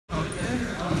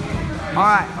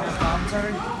Alright,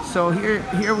 so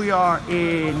here we are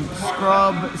in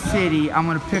Scrub City. I'm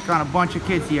going to pick on a bunch of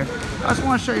kids here. I just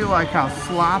want to show you like how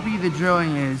sloppy the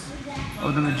drilling is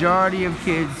of the majority of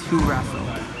kids who wrestle.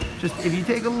 Just if you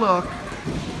take a look,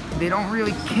 they don't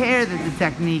really care that the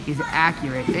technique is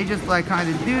accurate. They just like kind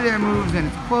of do their moves and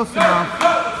it's close enough,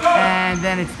 and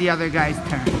then it's the other guy's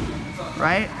turn,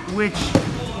 right? Which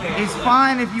is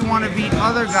fine if you want to beat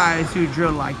other guys who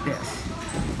drill like this.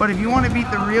 But if you want to beat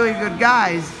the really good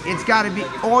guys, it's got to be,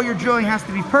 all your drilling has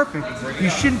to be perfect.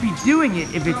 You shouldn't be doing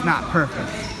it if it's not perfect.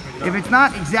 If it's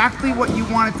not exactly what you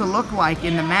want it to look like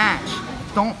in the match,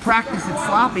 don't practice it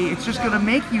sloppy. It's just going to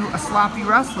make you a sloppy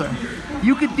wrestler.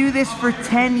 You could do this for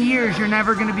 10 years, you're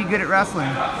never going to be good at wrestling.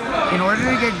 In order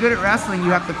to get good at wrestling, you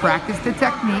have to practice the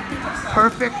technique,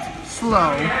 perfect,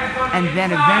 slow, and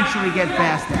then eventually get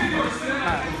fast at it.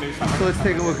 So let's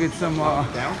take a look at some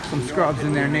scrubs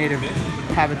in their native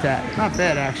habitat. Not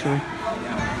bad, actually.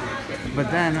 But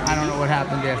then, I don't know what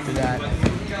happened after that.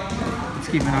 Let's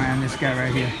keep an eye on this guy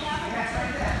right here.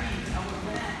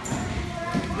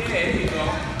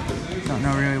 Don't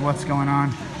know really what's going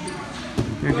on.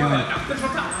 They're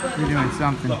doing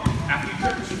something. Not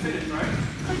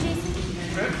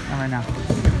right now.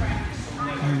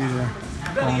 Maybe they're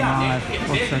going live.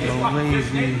 Looks like a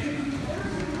lazy.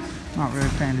 Not really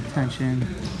paying attention.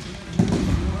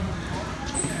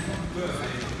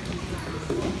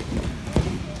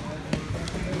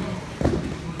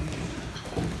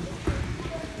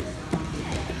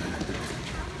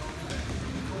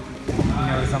 He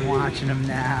knows I'm watching him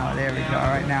now. There we go.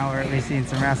 Right now we're at least seeing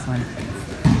some wrestling.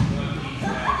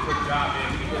 Good job,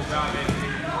 baby. Good job, baby.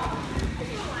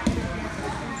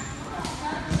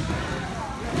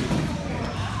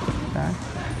 Okay.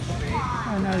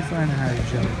 Oh, now he's learning how to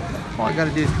drill. All I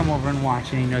gotta do is come over and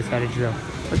watch and he knows how to drill.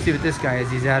 Let's see what this guy is.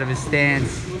 He's out of his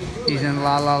stance. He's in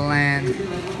La La Land.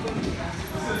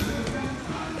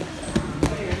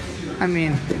 I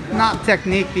mean, not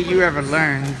technique that you ever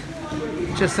learned.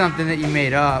 Just something that you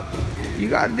made up. You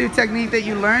gotta do technique that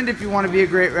you learned if you want to be a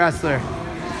great wrestler.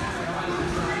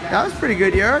 That was pretty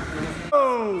good, Yerk.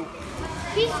 Oh!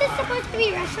 He's just supposed to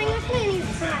be wrestling with me and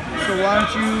he's not. So why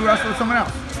don't you wrestle with someone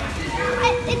else?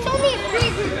 It's only a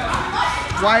Reese.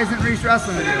 Why isn't Reese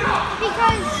wrestling with you?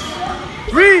 Because...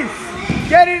 Reese!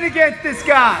 Get in against this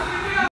guy!